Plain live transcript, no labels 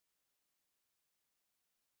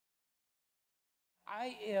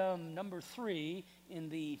I am number 3 in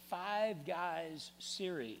the Five Guys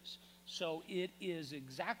series. So it is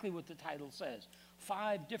exactly what the title says.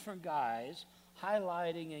 5 different guys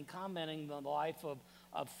highlighting and commenting on the life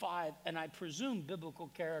of 5, and I presume biblical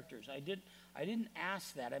characters. I didn't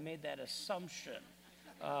ask that. I made that assumption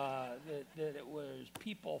that it was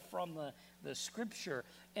people from the scripture.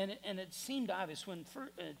 And it seemed obvious when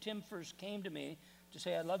Tim first came to me to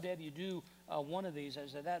say, I'd love to have you do one of these. I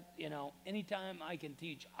said, anytime I can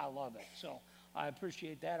teach, I love it. So I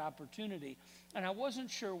appreciate that opportunity. And I wasn't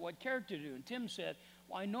sure what character to do. And Tim said,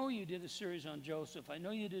 well, I know you did a series on Joseph. I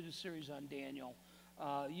know you did a series on Daniel.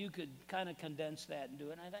 You could kind of condense that and do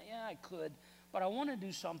it. And I thought, yeah, I could. But I want to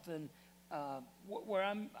do something where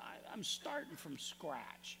I'm starting from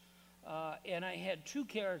scratch. And I had 2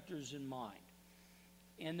 characters in mind.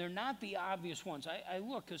 And they're not the obvious ones. I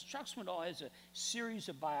look, because Chuck Swindoll has a series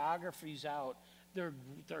of biographies out. They're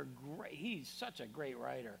great. He's such a great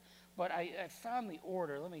writer. But I found the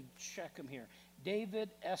order. Let me check them here. David,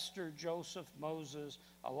 Esther, Joseph, Moses,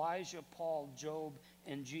 Elijah, Paul, Job,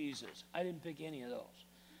 and Jesus. I didn't pick any of those.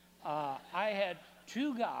 I had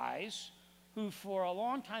 2 guys who for a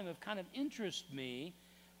long time have kind of interested me,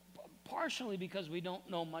 partially because we don't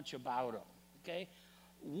know much about them. Okay?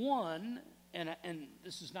 One, and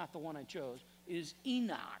this is not the one I chose, is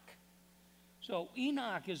Enoch. So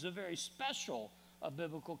Enoch is a very special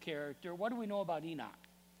biblical character. What do we know about Enoch?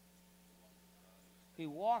 He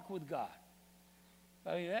walked with God.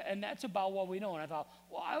 And that's about what we know. And I thought,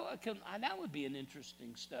 well, that would be an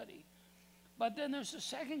interesting study. But then there's a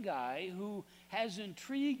second guy who has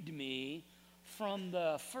intrigued me from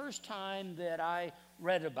the first time that I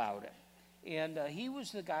read about him. And he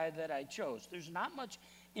was the guy that I chose. There's not much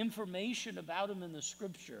information about him in the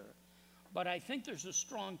scripture, but I think there's a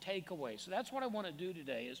strong takeaway. So that's what I want to do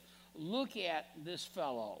today, is look at this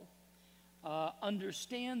fellow,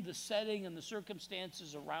 understand the setting and the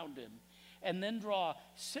circumstances around him, and then draw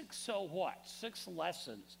 6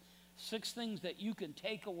 lessons, 6 things that you can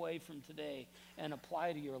take away from today and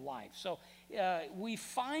apply to your life. So we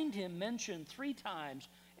find him mentioned 3 times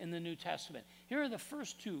in the New Testament. Here are the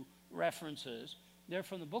first 2 references. They're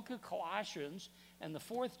from the book of Colossians and the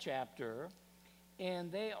 4th chapter, and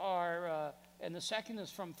they are, and the second is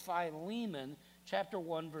from Philemon, chapter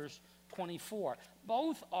 1, verse 24.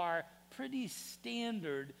 Both are pretty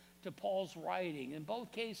standard to Paul's writing. In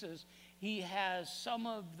both cases, he has some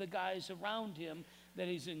of the guys around him that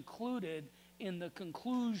he's included in the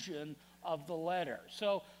conclusion of the letter.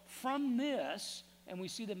 So from this, and we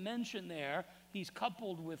see the mention there, he's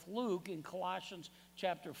coupled with Luke in Colossians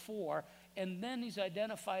chapter 4, and then he's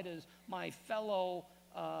identified as my fellow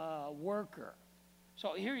worker.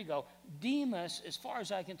 So here you go. Demas, as far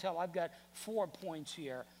as I can tell, I've got 4 points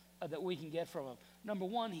here that we can get from him. Number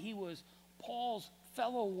 1, he was Paul's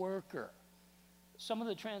fellow worker. Some of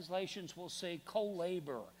the translations will say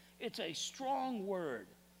co-laborer. It's a strong word.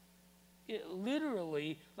 It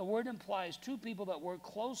literally, the word implies 2 people that work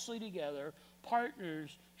closely together,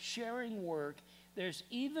 partners, sharing work. There's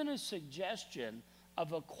even a suggestion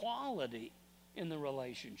of equality in the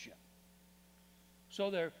relationship. So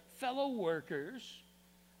they're fellow workers.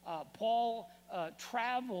 Paul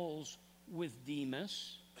travels with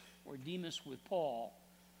Demas, or Demas with Paul.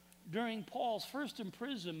 During Paul's first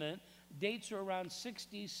imprisonment, dates are around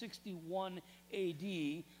 60, 61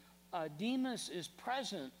 AD. Demas is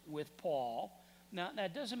present with Paul. Now,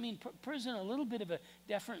 that doesn't mean prison, a little bit of a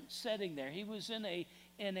different setting there. He was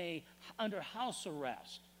under house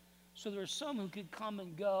arrest. So there were some who could come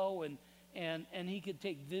and go, and he could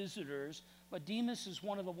take visitors. But Demas is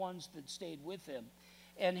one of the ones that stayed with him.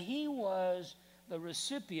 And he was the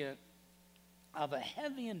recipient of a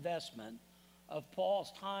heavy investment of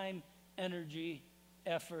Paul's time, energy,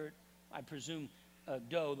 effort, I presume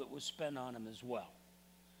dough that was spent on him as well.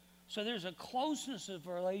 So there's a closeness of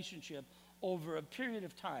relationship over a period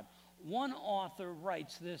of time. One author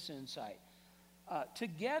writes this insight.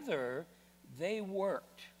 Together they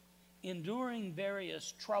worked, enduring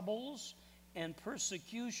various troubles and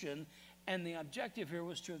persecution, and the objective here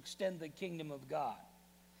was to extend the kingdom of God.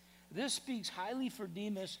 This speaks highly for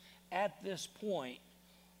Demas at this point,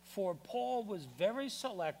 for Paul was very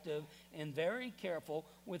selective and very careful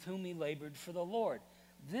with whom he labored for the Lord.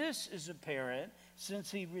 This is apparent since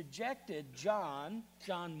he rejected John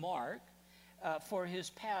Mark, for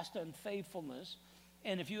his past unfaithfulness.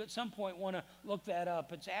 And if you at some point want to look that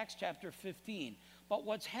up, it's Acts chapter 15. But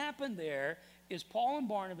what's happened there is Paul and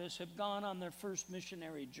Barnabas have gone on their first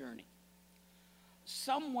missionary journey.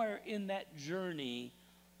 Somewhere in that journey,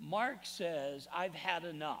 Mark says, I've had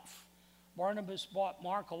enough. Barnabas brought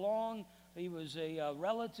Mark along. He was a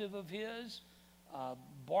relative of his.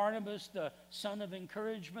 Barnabas, the son of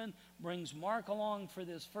encouragement, brings Mark along for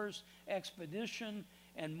this first expedition,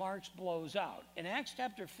 and Mark blows out. In Acts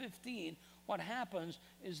chapter 15, what happens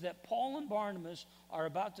is that Paul and Barnabas are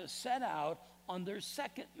about to set out on their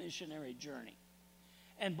second missionary journey.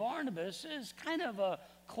 And Barnabas, is kind of a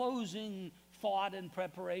closing thought and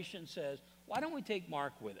preparation, says, why don't we take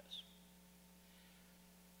Mark with us?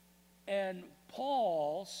 And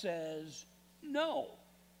Paul says, no.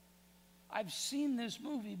 I've seen this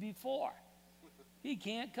movie before. He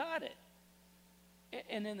can't cut it.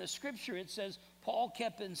 And in the scripture it says Paul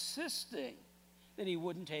kept insisting that he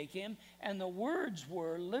wouldn't take him, and the words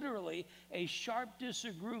were literally a sharp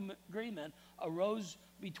disagreement arose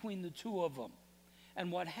between the two of them.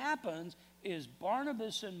 And what happens is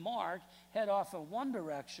Barnabas and Mark head off in one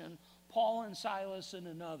direction, Paul and Silas in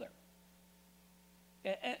another.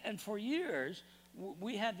 And for years,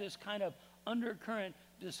 we had this kind of undercurrent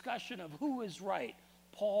discussion of who is right,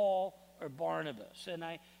 Paul or Barnabas. And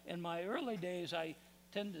in my early days, I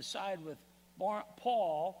tend to side with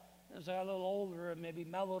Paul as I got a little older and maybe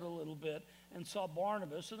mellowed a little bit and saw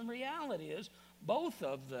Barnabas. And the reality is, both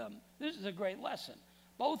of them, this is a great lesson,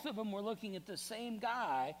 both of them were looking at the same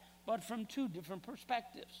guy, but from two different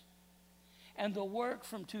perspectives. And the work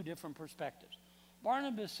from two different perspectives.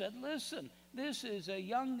 Barnabas said, listen, this is a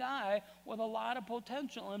young guy with a lot of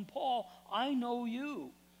potential. And Paul, I know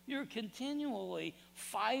you. You're continually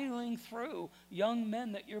filing through young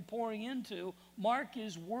men that you're pouring into. Mark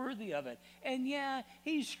is worthy of it. And yeah,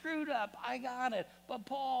 he screwed up. I got it. But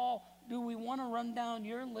Paul, do we want to run down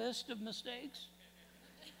your list of mistakes?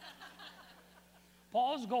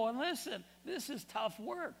 Paul's going, listen, this is tough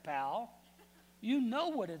work, pal. You know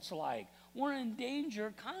what it's like. We're in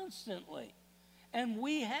danger constantly. And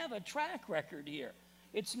we have a track record here.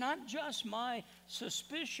 It's not just my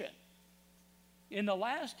suspicion. In the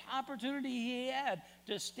last opportunity he had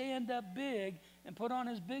to stand up big and put on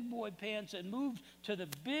his big boy pants and move to the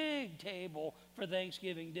big table for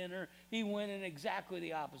Thanksgiving dinner, he went in exactly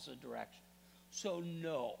the opposite direction. So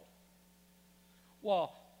no.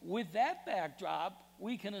 Well, with that backdrop,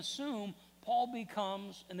 we can assume Paul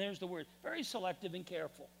becomes, and there's the word, very selective and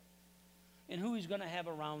careful in who he's going to have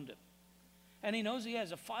around him. And he knows he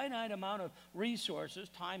has a finite amount of resources,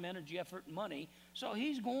 time, energy, effort, and money, so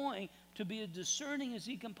he's going to be as discerning as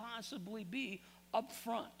he can possibly be up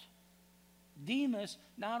front. Demas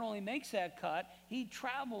not only makes that cut, he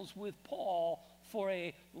travels with Paul for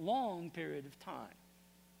a long period of time.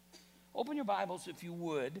 Open your Bibles, if you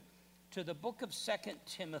would, to the book of 2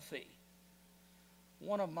 Timothy,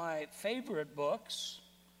 one of my favorite books.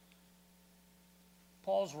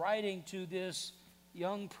 Paul's writing to this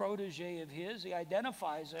young protege of his. He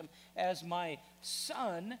identifies him as my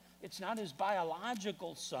son. It's not his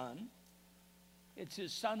biological son. It's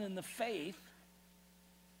his son in the faith.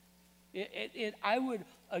 I would,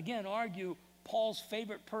 again, argue Paul's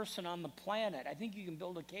favorite person on the planet. I think you can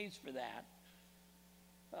build a case for that.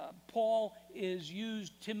 Paul is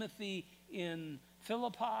used Timothy in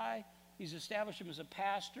Philippi. He's established him as a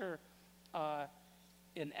pastor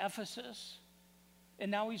in Ephesus. And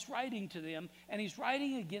now he's writing to them, and he's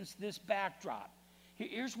writing against this backdrop.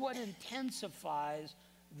 Here's what intensifies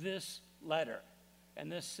this letter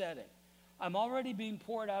and this setting. I'm already being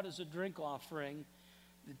poured out as a drink offering.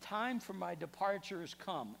 The time for my departure has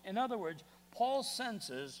come. In other words, Paul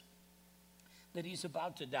senses that he's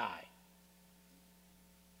about to die.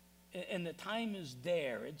 And the time is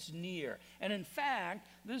there. It's near. And in fact,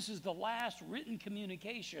 this is the last written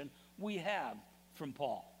communication we have from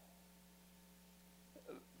Paul.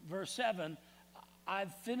 Verse 7,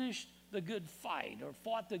 I've finished the good fight, or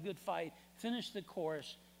fought the good fight, finished the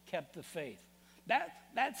course, kept the faith.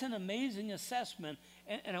 That's an amazing assessment,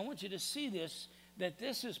 and I want you to see this, that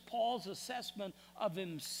this is Paul's assessment of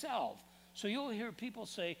himself. So you'll hear people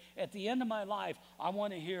say, at the end of my life, I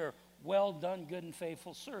want to hear, well done, good and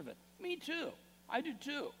faithful servant. Me too. I do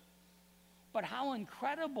too. But how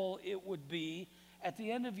incredible it would be at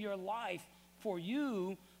the end of your life for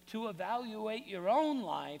you to evaluate your own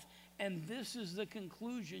life, and this is the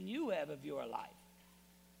conclusion you have of your life.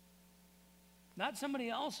 Not somebody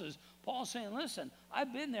else's. Paul's saying, listen,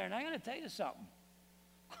 I've been there, and I got to tell you something.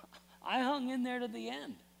 I hung in there to the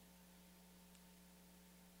end.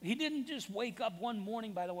 He didn't just wake up one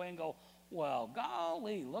morning, by the way, and go, well,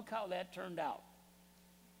 golly, look how that turned out.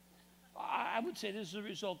 I would say this is a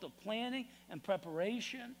result of planning and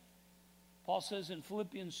preparation. Paul says in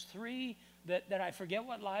Philippians 3 that I forget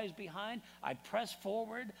what lies behind. I press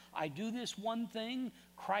forward. I do this one thing,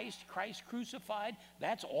 Christ crucified.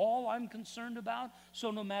 That's all I'm concerned about. So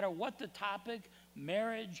no matter what the topic,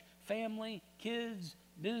 marriage, family, kids,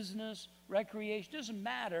 business, recreation, doesn't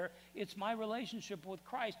matter. It's my relationship with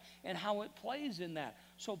Christ and how it plays in that.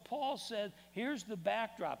 So Paul said, here's the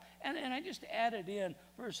backdrop. And I just added in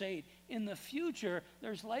verse 8, in the future,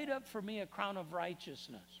 there's laid up for me a crown of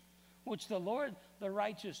righteousness, which the Lord, the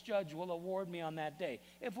righteous judge, will award me on that day.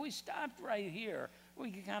 If we stopped right here,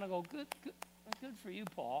 we could kind of go, good for you,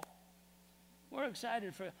 Paul. We're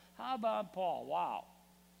excited for you. How about Paul? Wow.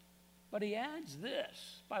 But he adds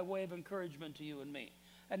this by way of encouragement to you and me.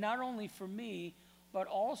 And not only for me, but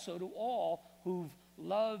also to all who've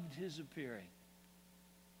loved his appearing.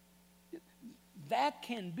 That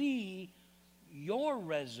can be your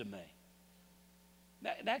resume.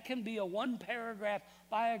 That can be a one-paragraph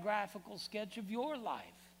biographical sketch of your life.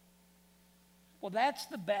 Well, that's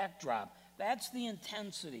the backdrop. That's the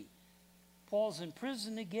intensity. Paul's in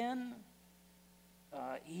prison again.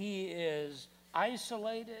 He is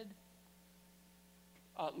isolated,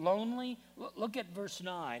 lonely. Look at verse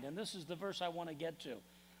 9, and this is the verse I want to get to.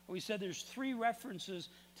 We said there's 3 references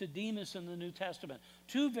to Demas in the New Testament.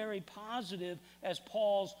 2 very positive as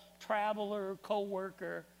Paul's traveler,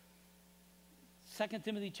 co-worker. 2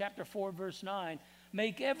 Timothy chapter 4, verse 9.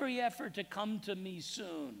 Make every effort to come to me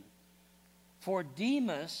soon. For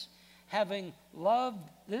Demas, having loved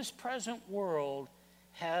this present world,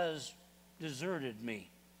 has deserted me.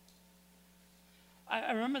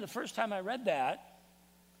 I remember the first time I read that,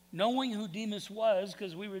 knowing who Demas was,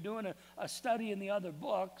 because we were doing a study in the other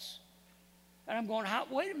books, and I'm going,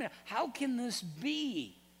 wait a minute, how can this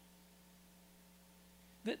be?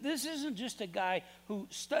 This isn't just a guy who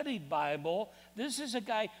studied Bible. This is a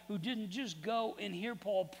guy who didn't just go and hear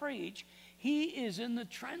Paul preach. He is in the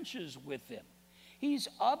trenches with him. He's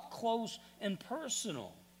up close and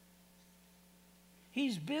personal.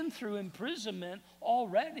 He's been through imprisonment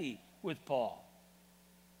already with Paul.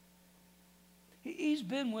 He's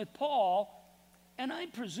been with Paul, and I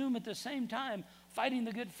presume at the same time, fighting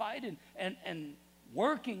the good fight and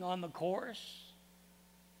working on the course,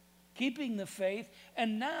 keeping the faith,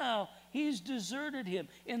 and now he's deserted him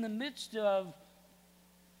in the midst of,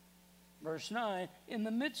 verse 9, in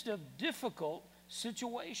the midst of difficult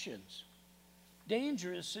situations,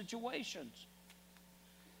 dangerous situations.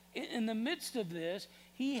 In the midst of this,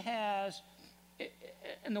 he has,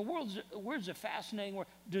 and the word's a fascinating word,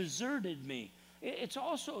 deserted me. It's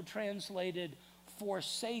also translated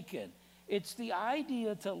forsaken. It's the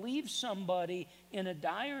idea to leave somebody in a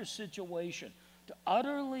dire situation, to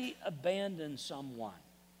utterly abandon someone.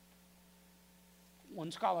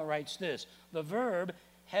 One scholar writes this: the verb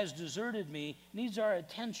has deserted me needs our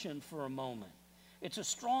attention for a moment. It's a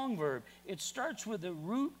strong verb. It starts with the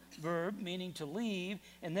root verb, meaning to leave,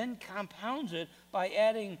 and then compounds it by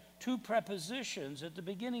adding 2 prepositions at the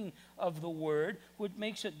beginning of the word, which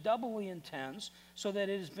makes it doubly intense, so that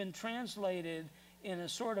it has been translated in a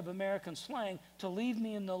sort of American slang, to leave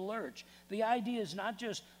me in the lurch. The idea is not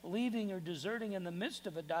just leaving or deserting in the midst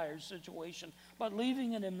of a dire situation, but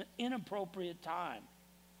leaving at an inappropriate time.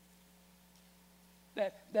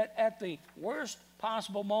 That at the worst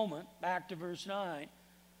possible moment, back to verse 9,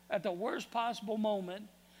 at the worst possible moment,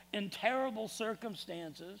 in terrible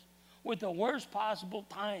circumstances, with the worst possible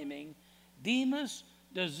timing, Demas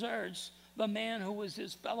deserts the man who was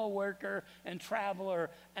his fellow worker and traveler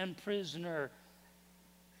and prisoner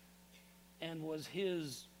and was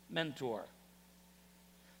his mentor.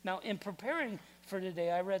 Now, in preparing for today,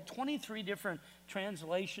 I read 23 different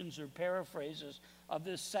translations or paraphrases of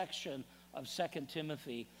this section of 2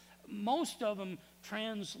 Timothy. Most of them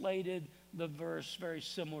translated the verse very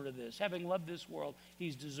similar to this. Having loved this world,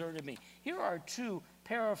 he's deserted me. Here are 2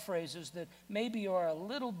 paraphrases that maybe are a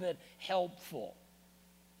little bit helpful.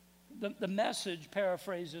 The Message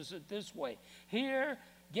paraphrases it this way: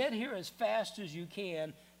 get here as fast as you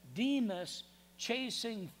can. Demas,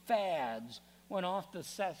 chasing fads, went off to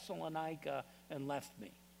Thessalonica and left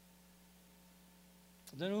me.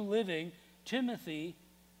 The New Living, Timothy,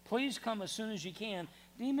 please come as soon as you can.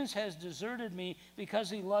 Demas has deserted me because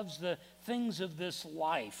he loves the things of this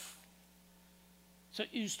life. So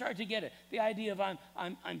you start to get it. The idea of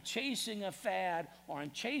I'm chasing a fad, or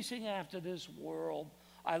I'm chasing after this world.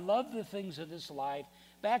 I love the things of this life.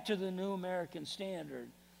 Back to the New American Standard.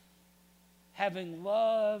 Having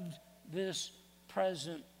loved this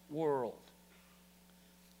present world.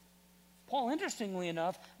 Paul, interestingly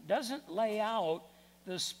enough, doesn't lay out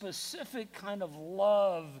the specific kind of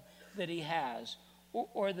love that he has,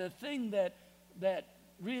 or the thing that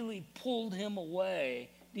really pulled him away,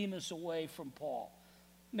 Demas away from Paul.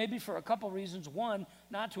 Maybe for a couple reasons. One,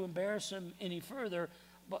 not to embarrass him any further,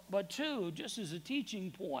 but 2, just as a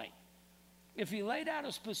teaching point. If he laid out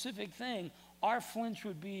a specific thing, our flinch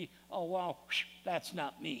would be, oh, well, that's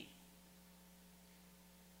not me.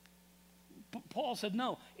 Paul said,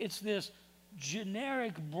 no, it's this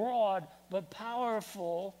generic, broad, but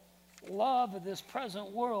powerful love of this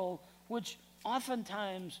present world, which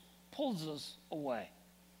oftentimes pulls us away.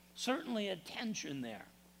 Certainly a tension there.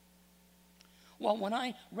 Well, when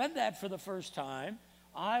I read that for the first time,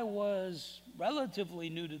 I was relatively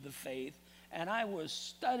new to the faith, and I was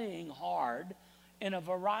studying hard in a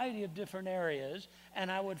variety of different areas,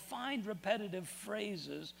 and I would find repetitive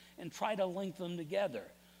phrases and try to link them together.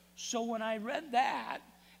 So when I read that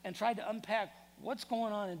and tried to unpack what's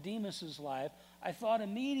going on in Demas's life, I thought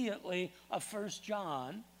immediately of 1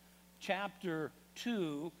 John chapter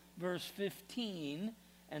 2, verse 15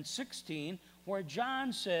 and 16, where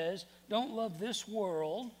John says, don't love this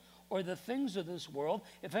world or the things of this world.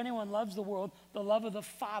 If anyone loves the world, the love of the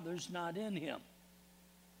Father's not in him.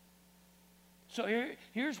 So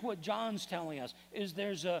here's what John's telling us, is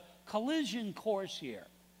there's a collision course here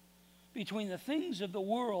between the things of the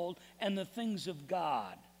world and the things of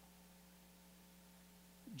God.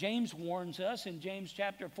 James warns us in James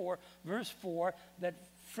chapter 4, verse 4, that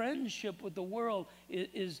friendship with the world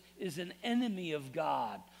is an enemy of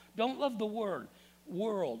God. Don't love the word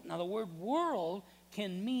world. Now, the word world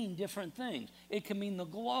can mean different things. It can mean the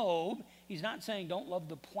globe. He's not saying don't love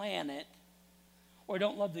the planet or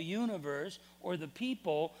don't love the universe or the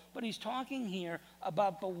people, but he's talking here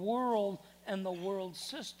about the world and the world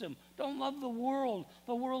system. Don't love the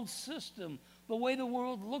world system, the way the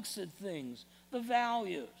world looks at things, the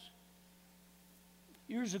values.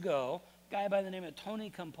 Years ago, a guy by the name of Tony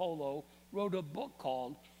Campolo wrote a book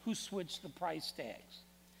called Who Switched the Price Tags?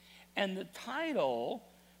 And the title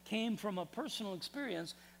came from a personal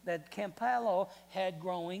experience that Campolo had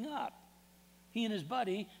growing up. He and his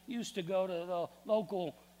buddy used to go to the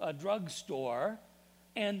local drugstore,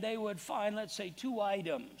 and they would find, let's say, two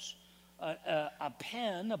items. A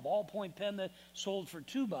pen, a ballpoint pen that sold for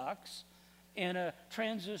 $2, and a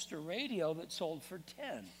transistor radio that sold for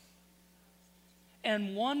 10.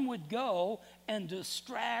 And one would go and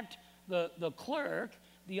distract the clerk.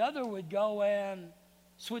 The other would go and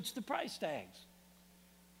switch the price tags.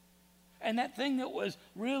 And that thing that was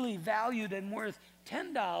really valued and worth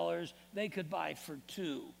 $10, they could buy for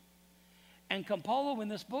 $2. And Campolo in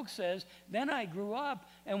this book says, then I grew up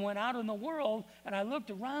and went out in the world, and I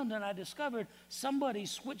looked around and I discovered somebody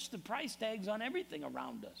switched the price tags on everything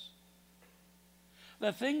around us.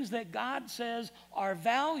 The things that God says are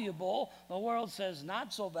valuable, the world says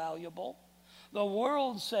not so valuable. The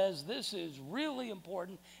world says this is really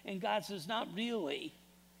important, and God says not really.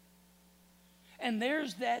 And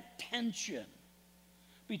there's that tension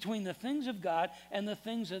between the things of God and the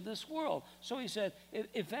things of this world. So he said,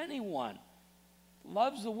 if anyone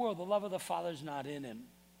loves the world, the love of the Father is not in him.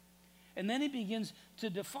 And then he begins to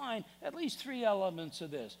define at least 3 elements of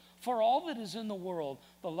this. For all that is in the world,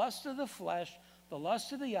 the lust of the flesh, the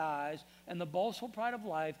lust of the eyes, and the boastful pride of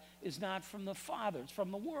life is not from the Father, it's from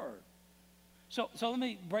the Word. So let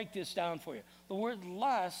me break this down for you. The word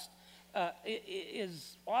lust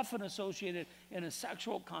is often associated in a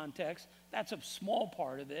sexual context. That's a small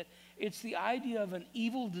part of it. It's the idea of an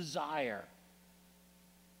evil desire,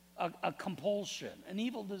 a compulsion, an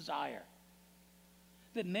evil desire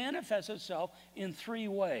that manifests itself in 3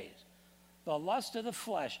 ways. The lust of the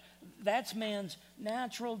flesh, that's man's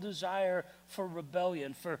natural desire for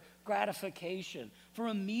rebellion, for gratification, for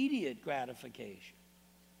immediate gratification.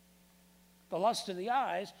 The lust of the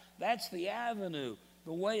eyes, that's the avenue,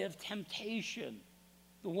 the way of temptation,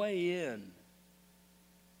 the way in.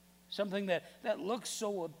 Something that looks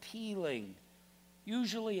so appealing.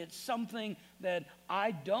 Usually it's something that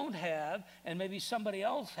I don't have and maybe somebody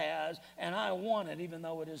else has, and I want it even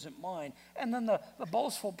though it isn't mine. And then the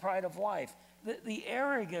boastful pride of life, the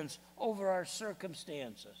arrogance over our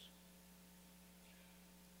circumstances,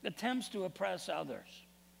 the attempts to oppress others,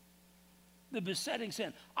 the besetting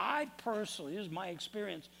sin. I personally, this is my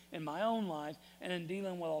experience in my own life and in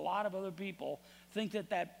dealing with a lot of other people, think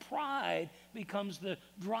that pride becomes the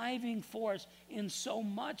driving force in so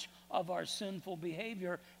much of our sinful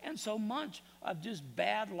behavior and so much of just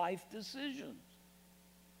bad life decisions.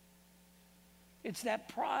 It's that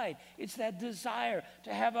pride. It's that desire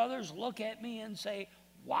to have others look at me and say,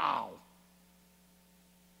 wow.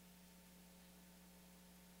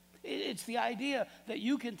 It's the idea that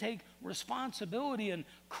you can take responsibility and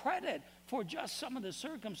credit for just some of the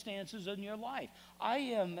circumstances in your life. I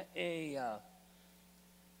am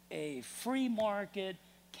a free market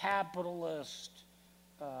capitalist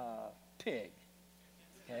pig.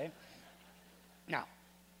 Okay? Now,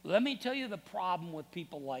 let me tell you the problem with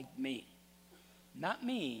people like me. Not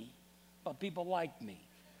me, but people like me,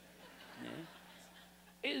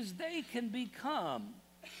 okay, is they can become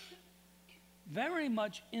very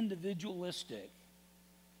much individualistic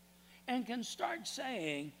and can start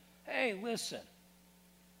saying, hey, listen,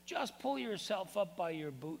 just pull yourself up by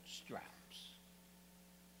your bootstraps.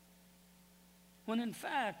 When in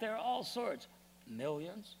fact, there are all sorts,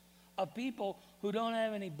 millions, of people who don't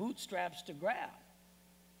have any bootstraps to grab.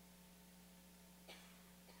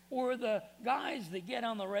 Or the guys that get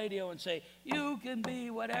on the radio and say, you can be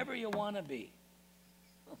whatever you want to be.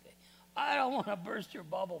 Okay. I don't want to burst your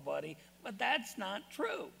bubble, buddy, but that's not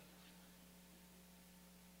true.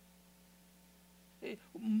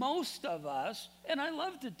 Most of us, and I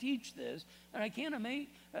love to teach this, and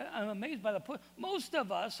I'm amazed by the point, most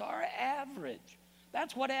of us are average.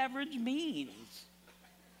 That's what average means.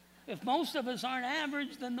 If most of us aren't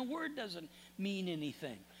average, then the word doesn't mean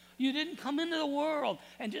anything. You didn't come into the world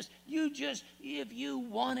and if you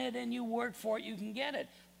want it and you work for it, you can get it.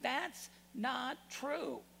 That's not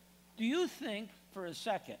true. Do you think for a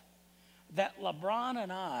second that LeBron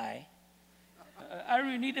and I don't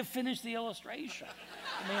even need to finish the illustration.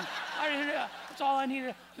 I mean, that's all I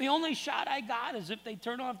need. The only shot I got is if they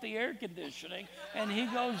turn off the air conditioning and he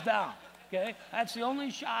goes down, okay? That's the only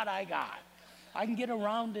shot I got. I can get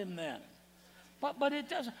around him then. But it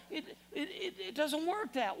doesn't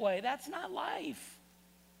work that way. That's not life.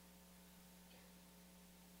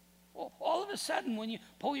 Well, all of a sudden, when you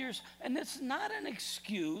pull and it's not an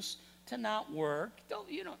excuse to not work.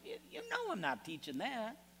 You know I'm not teaching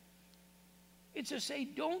that. It's to say,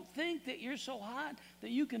 don't think that you're so hot that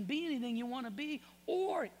you can be anything you want to be,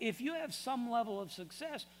 or if you have some level of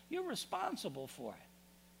success, you're responsible for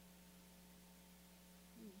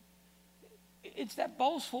it. It's that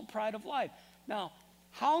boastful pride of life. Now,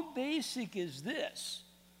 how basic is this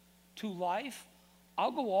to life?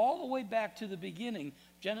 I'll go all the way back to the beginning,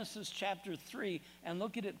 Genesis chapter 3, and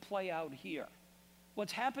look at it play out here.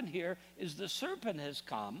 What's happened here is the serpent has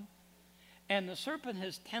come, and the serpent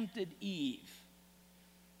has tempted Eve.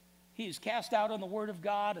 He's cast out on the word of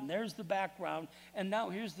God, and there's the background. And now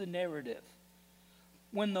here's the narrative.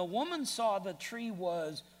 When the woman saw the tree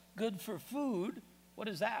was good for food, what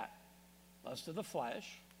is that? Lust of the flesh.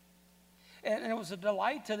 And it was a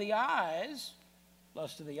delight to the eyes,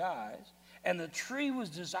 lust of the eyes. And the tree was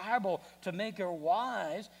desirable to make her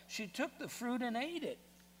wise. She took the fruit and ate it.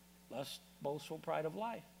 Lust, boastful pride of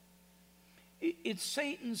life. It's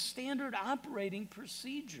Satan's standard operating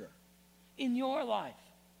procedure in your life.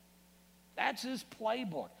 That's his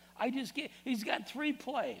playbook. He's got 3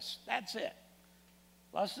 plays. That's it.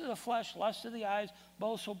 Lust of the flesh, lust of the eyes,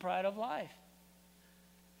 boastful pride of life.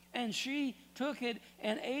 And she took it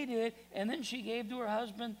and ate it, and then she gave to her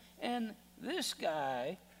husband, and this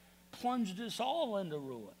guy plunged us all into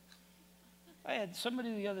ruin. I had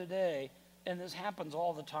somebody the other day, and this happens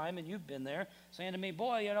all the time, and you've been there, saying to me,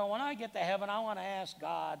 boy, when I get to heaven, I want to ask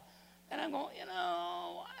God. And I'm going,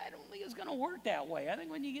 I don't think it's going to work that way. I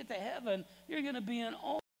think when you get to heaven, you're going to be in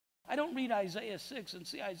awe. I don't read Isaiah 6 and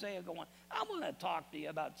see Isaiah going, I'm going to talk to you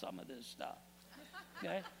about some of this stuff.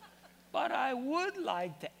 Okay? But I would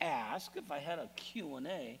like to ask, if I had a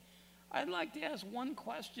Q&A, I'd like to ask one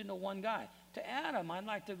question to one guy. To Adam, I'd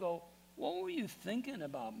like to go, what were you thinking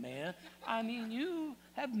about, man? I mean, you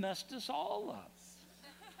have messed us all up.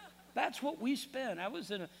 That's what we spend. I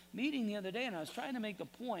was in a meeting the other day, and I was trying to make the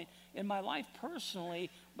point in my life personally,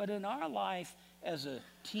 but in our life as a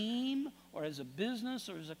team or as a business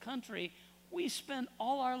or as a country, we spend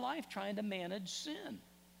all our life trying to manage sin.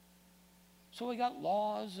 So we got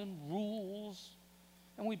laws and rules,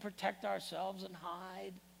 and we protect ourselves and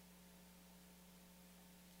hide.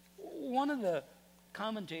 One of the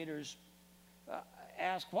commentators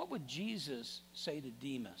asked, what would Jesus say to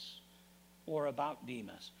Demas or about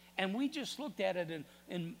Demas? And we just looked at it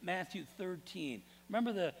in Matthew 13.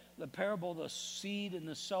 Remember the parable of the seed and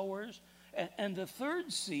the sowers? And the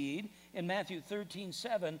third seed in Matthew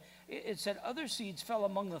 13:7, it said other seeds fell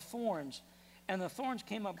among the thorns, and the thorns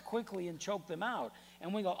came up quickly and choked them out.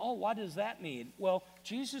 And we go, oh, what does that mean? Well,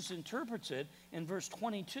 Jesus interprets it in verse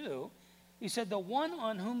 22. He said, the one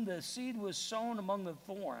on whom the seed was sown among the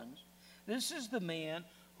thorns, this is the man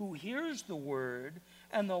who hears the word,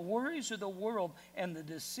 and the worries of the world and the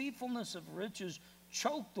deceitfulness of riches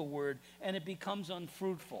choke the word, and it becomes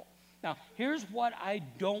unfruitful. Now, here's what I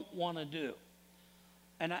don't want to do,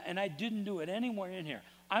 and I didn't do it anywhere in here.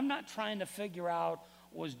 I'm not trying to figure out,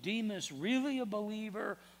 was Demas really a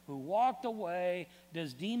believer who walked away?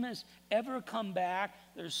 Does Demas ever come back?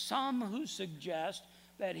 There's some who suggest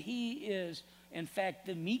that he is, in fact,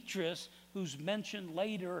 Demetrius, who's mentioned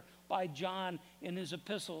later by John in his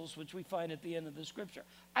epistles, which we find at the end of the scripture.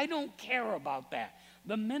 I don't care about that.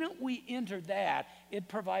 The minute we enter that, it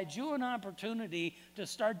provides you an opportunity to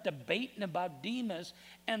start debating about Demas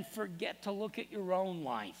and forget to look at your own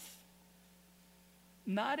life.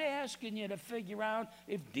 Not asking you to figure out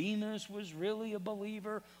if Demas was really a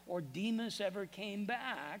believer or Demas ever came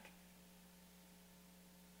back.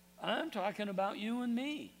 I'm talking about you and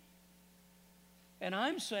me. And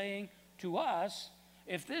I'm saying to us,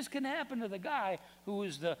 if this can happen to the guy who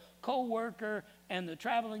is the co-worker and the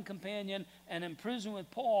traveling companion and in prison with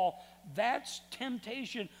Paul, that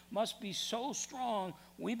temptation must be so strong,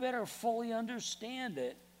 we better fully understand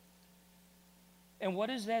it. And what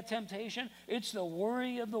is that temptation? It's the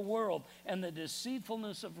worry of the world and the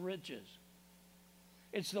deceitfulness of riches.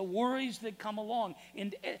 It's the worries that come along.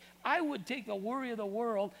 And I would take the worry of the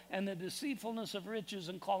world and the deceitfulness of riches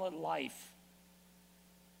and call it life.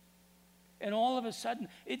 And all of a sudden,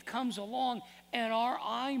 it comes along and our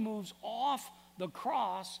eye moves off the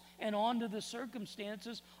cross and onto the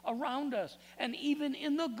circumstances around us. And even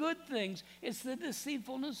in the good things, it's the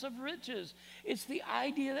deceitfulness of riches. It's the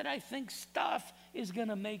idea that I think stuff is going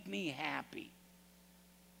to make me happy.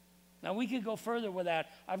 Now, we could go further with that.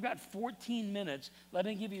 I've got 14 minutes. Let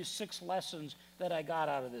me give you 6 lessons that I got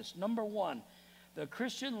out of this. Number 1, the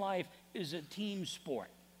Christian life is a team sport.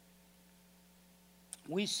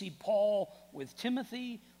 We see Paul with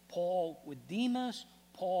Timothy, Paul with Demas,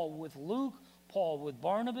 Paul with Luke, Paul with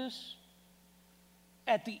Barnabas.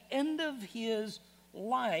 At the end of his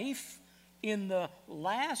life, in the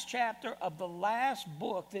last chapter of the last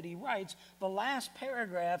book that he writes, the last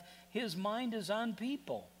paragraph, his mind is on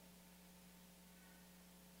people.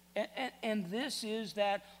 And this is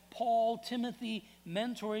that Paul-Timothy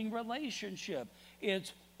mentoring relationship.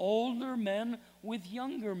 It's older men with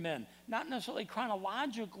younger men. Not necessarily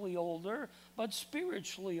chronologically older, but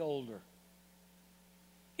spiritually older.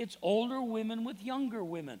 It's older women with younger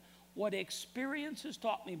women. What experience has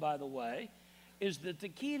taught me, by the way, is that the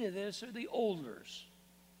key to this are the olders,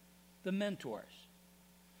 the mentors.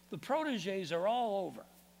 The proteges are all over.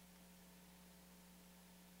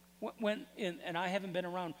 And I haven't been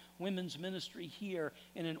around women's ministry here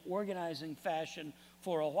in an organizing fashion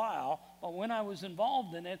for a while, but when I was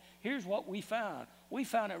involved in it, here's what we found. We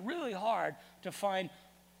found it really hard to find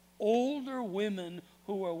older women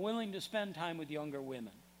who were willing to spend time with younger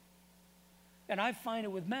women. And I find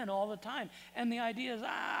it with men all the time. And the idea is,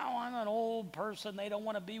 I'm an old person, they don't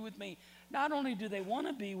want to be with me. Not only do they want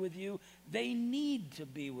to be with you, they need to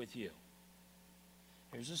be with you.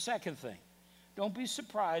 Here's the second thing. Don't be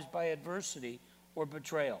surprised by adversity or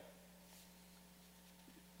betrayal.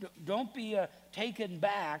 Don't be taken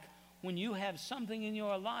back when you have something in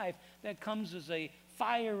your life that comes as a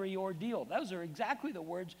fiery ordeal. Those are exactly the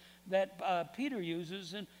words that Peter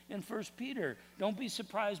uses in 1 Peter. Don't be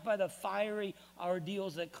surprised by the fiery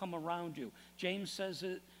ordeals that come around you. James says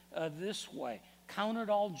it this way. Count it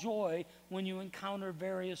all joy when you encounter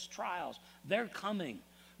various trials. They're coming.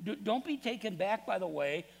 Don't be taken back, by the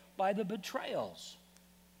way, by the betrayals.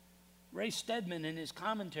 Ray Stedman, in his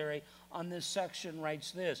commentary on this section,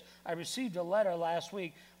 writes this: I received a letter last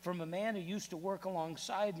week from a man who used to work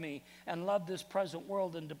alongside me and loved this present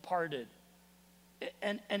world and departed.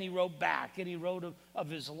 And he wrote back, and he wrote of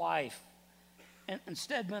his life. And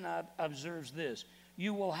Stedman observes this: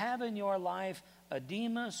 you will have in your life a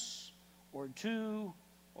Demas or 2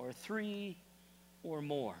 or 3 or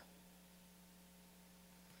more.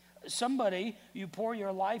 Somebody you pour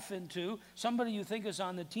your life into, somebody you think is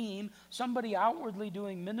on the team, somebody outwardly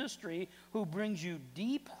doing ministry who brings you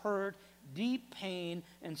deep hurt, deep pain,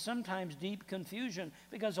 and sometimes deep confusion,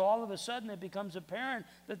 because all of a sudden it becomes apparent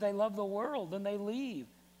that they love the world and they leave.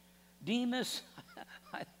 Demas,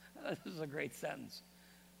 this is a great sentence.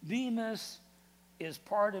 Demas is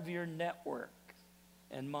part of your network,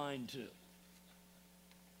 and mine too.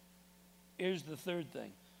 Here's the third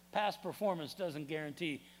thing. Past performance doesn't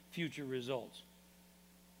guarantee future results.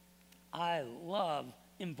 I love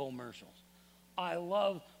infomercials. I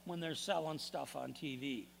love when they're selling stuff on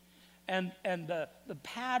TV. And the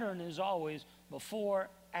pattern is always before,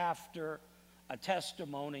 after, a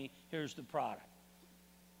testimony, here's the product.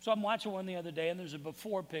 So I'm watching one the other day, and there's a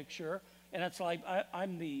before picture, and it's like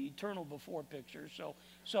I'm the eternal before picture.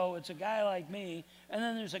 So it's a guy like me, and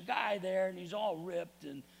then there's a guy there, and he's all ripped,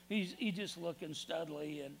 and he's just looking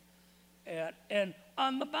studly, and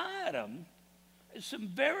on the bottom is some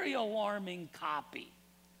very alarming copy.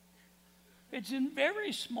 It's in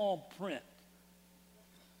very small print.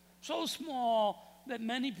 So small that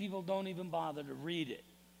many people don't even bother to read it.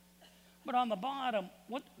 But on the bottom,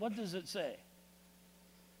 what does it say?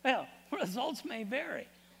 Well, results may vary.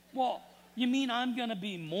 Well, you mean I'm going to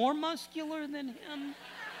be more muscular than him?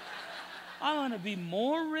 I'm going to be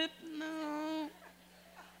more ripped? No.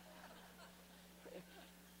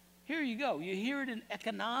 Here you go. You hear it in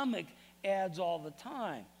economic ads all the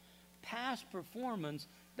time. Past performance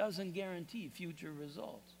doesn't guarantee future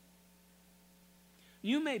results.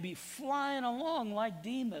 You may be flying along like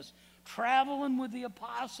Demas, traveling with the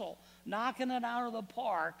apostle, knocking it out of the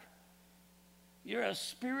park. You're a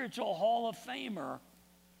spiritual Hall of Famer.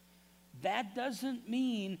 That doesn't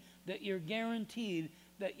mean that you're guaranteed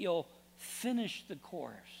that you'll finish the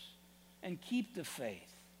course and keep the faith.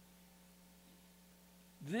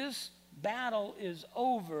 This battle is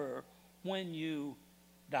over when you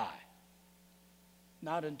die.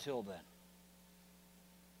 Not until then.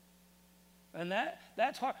 And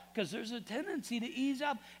that's hard, because there's a tendency to ease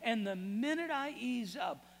up. And the minute I ease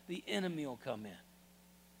up, the enemy will come in.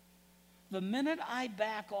 The minute I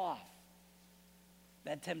back off,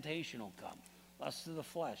 that temptation will come. Lust of the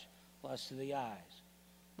flesh, lust of the eyes,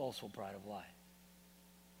 boastful pride of life.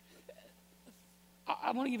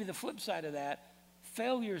 I want to give you the flip side of that.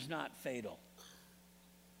 Failure's not fatal.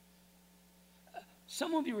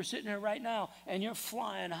 Some of you are sitting here right now and you're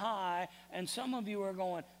flying high, and some of you are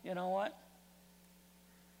going, you know what?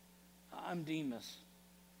 I'm Demas.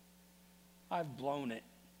 I've blown it.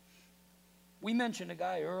 We mentioned a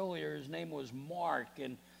guy earlier, his name was Mark,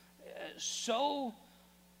 and so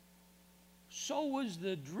was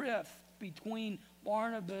the drift between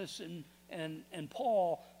Barnabas and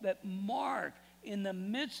Paul, that Mark, in the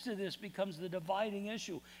midst of this, becomes the dividing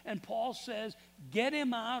issue. And Paul says, get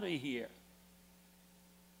him out of here.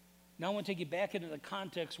 Now I want to take you back into the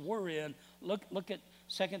context we're in. Look at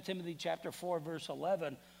 2 Timothy chapter 4, verse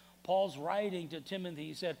 11. Paul's writing to Timothy.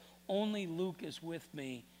 He said, only Luke is with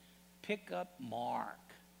me. Pick up Mark.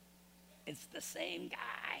 It's the same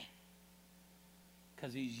guy,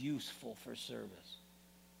 because he's useful for service.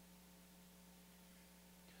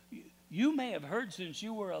 You may have heard since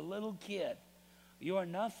you were a little kid, you are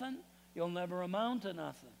nothing, you'll never amount to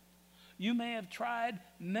nothing. You may have tried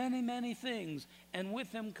many, many things, and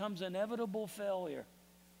with them comes inevitable failure.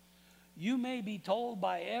 You may be told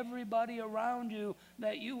by everybody around you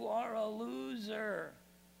that you are a loser.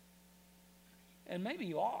 And maybe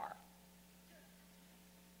you are.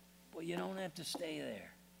 But you don't have to stay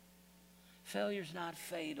there. Failure's not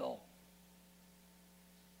fatal.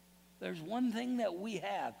 There's one thing that we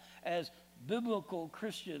have as biblical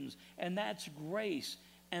Christians, and that's grace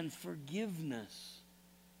and forgiveness.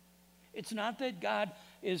 It's not that God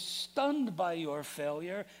is stunned by your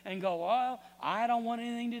failure and go, well, I don't want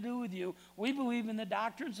anything to do with you. We believe in the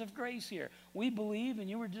doctrines of grace here. We believe, and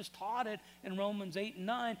you were just taught it in Romans 8 and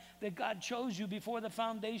 9, that God chose you before the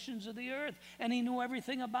foundations of the earth, and he knew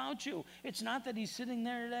everything about you. It's not that he's sitting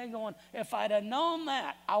there today going, if I'd have known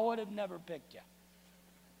that, I would have never picked you.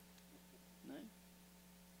 Right?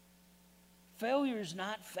 Failure is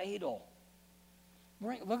not fatal.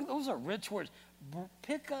 Look, those are rich words.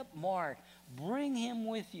 Pick up Mark. Bring him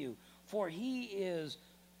with you, for he is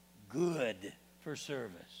good for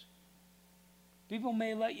service. People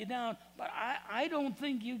may let you down, but I don't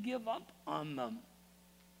think you give up on them.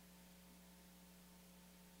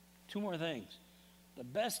 Two more things. The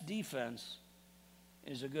best defense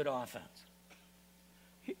is a good offense.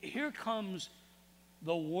 Here comes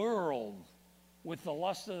the world with the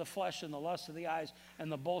lust of the flesh and the lust of the eyes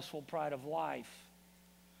and the boastful pride of life.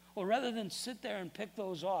 Well, rather than sit there and pick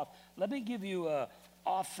those off, let me give you an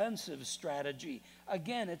offensive strategy.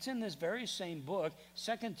 Again, it's in this very same book,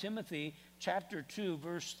 2 Timothy chapter 2,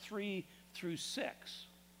 verse 3 through 6.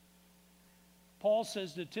 Paul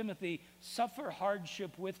says to Timothy, suffer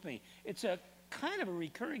hardship with me. It's a kind of a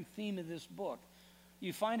recurring theme of this book.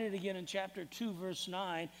 You find it again in chapter 2, verse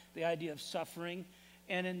 9, the idea of suffering.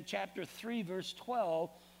 And in chapter 3, verse 12,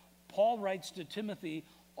 Paul writes to Timothy,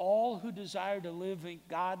 all who desire to live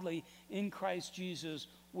godly in Christ Jesus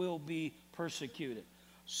will be persecuted.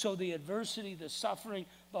 So the adversity, the suffering,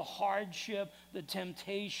 the hardship, the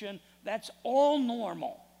temptation, that's all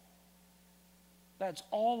normal. That's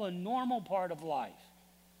all a normal part of life.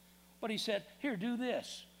 But he said, here, do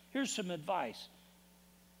this. Here's some advice.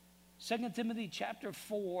 2 Timothy chapter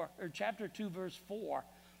 2, verse 4.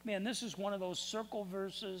 Man, this is one of those circle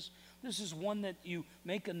verses. This is one that you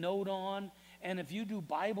make a note on. And if you do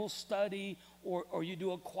Bible study or you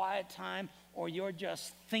do a quiet time or you're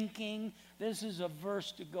just thinking, this is a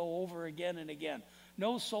verse to go over again and again.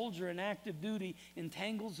 No soldier in active duty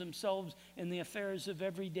entangles himself in the affairs of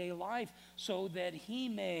everyday life so that he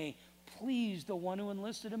may please the one who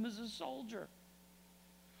enlisted him as a soldier.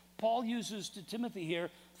 Paul uses to Timothy here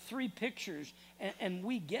 3 pictures, and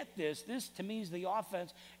we get this. This, to me, is the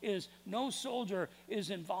offense, is no soldier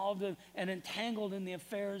is involved in and entangled in the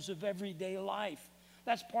affairs of everyday life.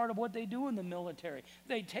 That's part of what they do in the military.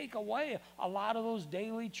 They take away a lot of those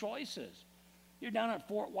daily choices. You're down at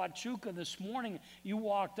Fort Huachuca this morning. You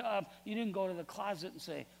walked up. You didn't go to the closet and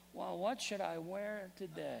say, well, what should I wear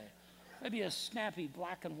today? Maybe a snappy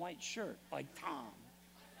black and white shirt like Tom.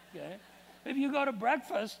 Okay? Maybe you go to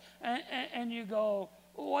breakfast and you go,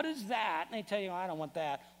 what is that? And they tell you, I don't want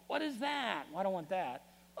that. What is that? I don't want that.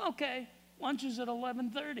 Okay, lunch is at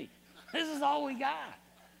 11:30. This is all we got.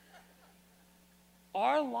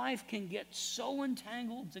 Our life can get so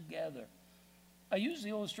entangled together. I used the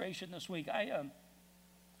illustration this week.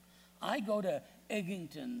 I go to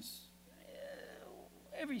Eggington's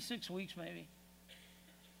every 6 weeks maybe.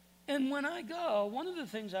 And when I go, one of the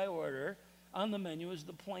things I order on the menu is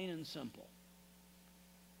the plain and simple.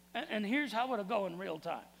 And here's how it'll go in real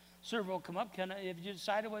time. Server will come up. Have you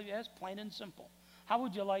decided what you ask? Plain and simple. How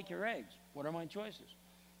would you like your eggs? What are my choices?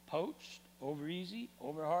 Poached, over easy,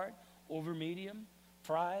 over hard, over medium,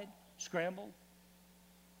 fried, scrambled,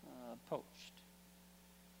 poached.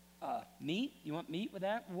 Meat? You want meat with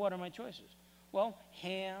that? What are my choices? Well,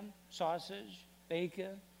 ham, sausage,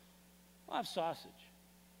 bacon. I'll have sausage.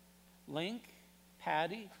 Link,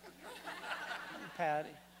 patty, patty.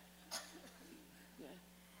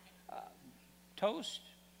 Toast,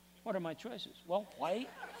 what are my choices? Well, white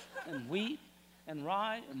and wheat and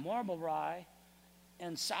rye and marble rye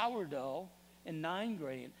and sourdough and 9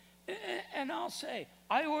 grain. And I'll say,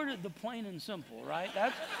 I ordered the plain and simple, right?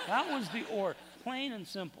 That was the order, plain and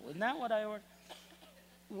simple. Isn't that what I ordered?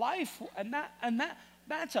 Life,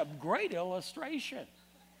 that's a great illustration.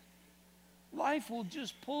 Life will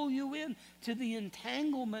just pull you in to the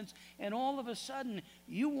entanglements, and all of a sudden,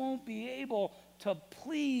 you won't be able to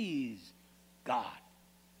please God.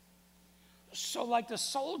 So like the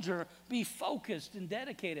soldier, be focused and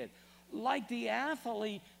dedicated. Like the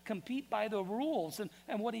athlete, compete by the rules.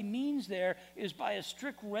 And what he means there is by a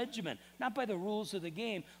strict regimen, not by the rules of the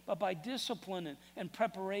game, but by discipline and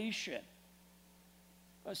preparation.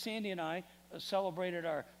 Sandy and I celebrated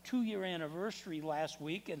our 2-year anniversary last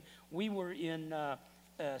week, and we were in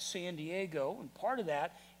San Diego, and part of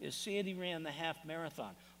that is Sandy ran the half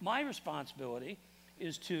marathon. My responsibility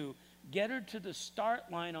is to get her to the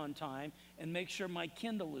start line on time and make sure my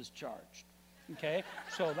Kindle is charged. Okay?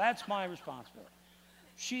 So that's my responsibility.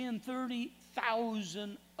 She and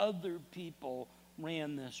 30,000 other people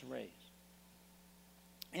ran this race.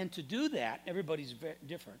 And to do that, everybody's very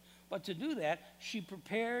different, but to do that, she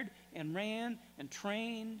prepared and ran and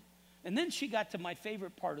trained. And then she got to my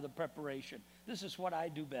favorite part of the preparation. This is what I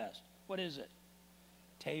do best. What is it?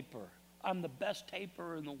 Taper. I'm the best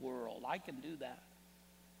taper in the world. I can do that.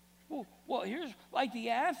 Well, here's, like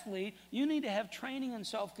the athlete, you need to have training and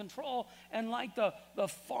self-control. And like the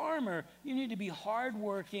farmer, you need to be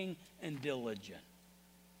hardworking and diligent.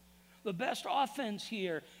 The best offense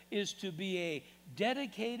here is to be a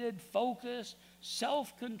dedicated, focused,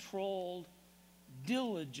 self-controlled,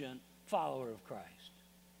 diligent follower of Christ.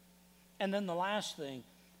 And then the last thing,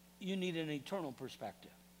 you need an eternal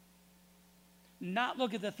perspective. Not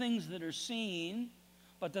look at the things that are seen,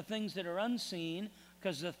 but the things that are unseen,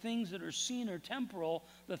 because the things that are seen are temporal,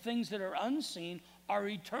 the things that are unseen are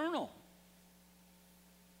eternal.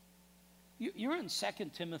 You're in 2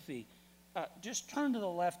 Timothy. Just turn to the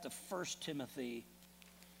left of 1 Timothy,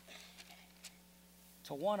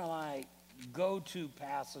 to one of my go-to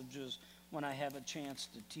passages when I have a chance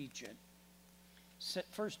to teach it.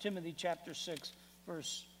 1 Timothy chapter 6,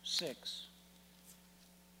 verse 6.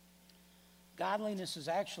 Godliness is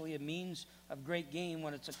actually a means of great gain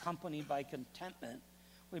when it's accompanied by contentment.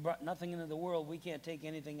 We brought nothing into the world. We can't take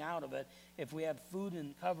anything out of it. If we have food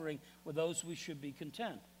and covering, with those we should be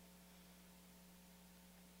content.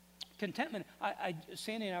 Contentment.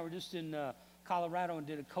 Sandy and I were just in Colorado and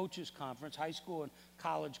did a coaches conference, high school and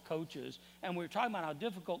college coaches, and we were talking about how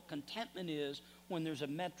difficult contentment is when there's a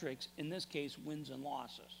metrics, in this case, wins and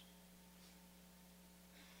losses.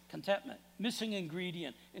 Contentment, missing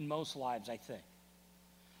ingredient in most lives, I think.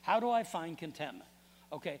 How do I find contentment?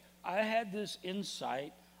 Okay, I had this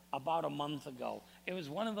insight about a month ago. It was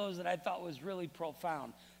one of those that I thought was really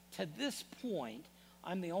profound. To this point,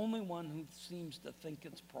 I'm the only one who seems to think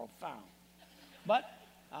it's profound. But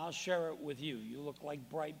I'll share it with you. You look like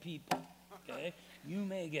bright people, okay? You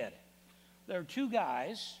may get it. There are 2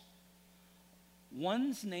 guys.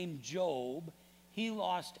 One's named Job. He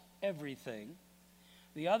lost everything.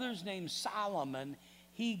 The other's named Solomon.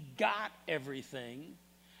 He got everything.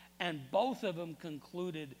 And both of them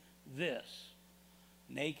concluded this: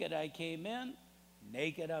 Naked I came in,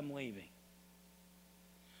 naked I'm leaving.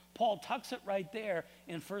 Paul tucks it right there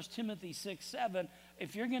in 1 Timothy 6:7.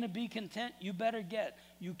 If you're going to be content, you better get.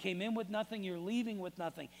 You came in with nothing, you're leaving with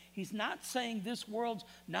nothing. He's not saying this world's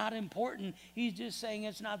not important. He's just saying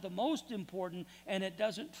it's not the most important, and it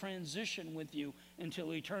doesn't transition with you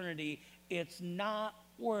until eternity. It's not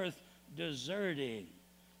worth deserting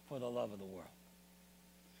for the love of the world.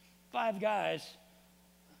 5 guys.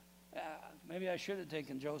 Maybe I should have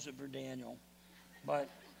taken Joseph or Daniel, but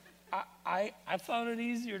I found it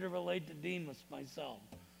easier to relate to Demas myself.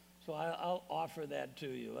 So I'll offer that to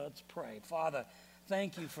you. Let's pray. Father,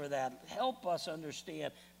 thank you for that. Help us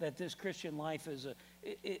understand that this Christian life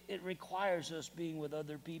it requires us being with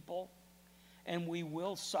other people, and we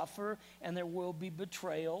will suffer, and there will be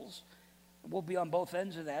betrayals. We'll be on both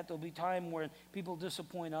ends of that. There'll be time when people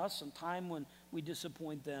disappoint us and time when we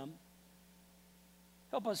disappoint them.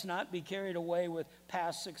 Help us not be carried away with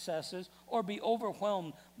past successes or be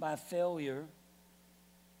overwhelmed by failure.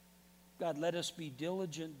 God, let us be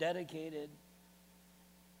diligent, dedicated,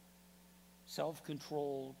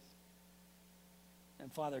 self-controlled.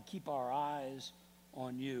 And Father, keep our eyes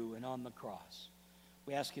on you and on the cross.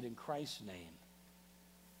 We ask it in Christ's name.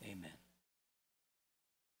 Amen.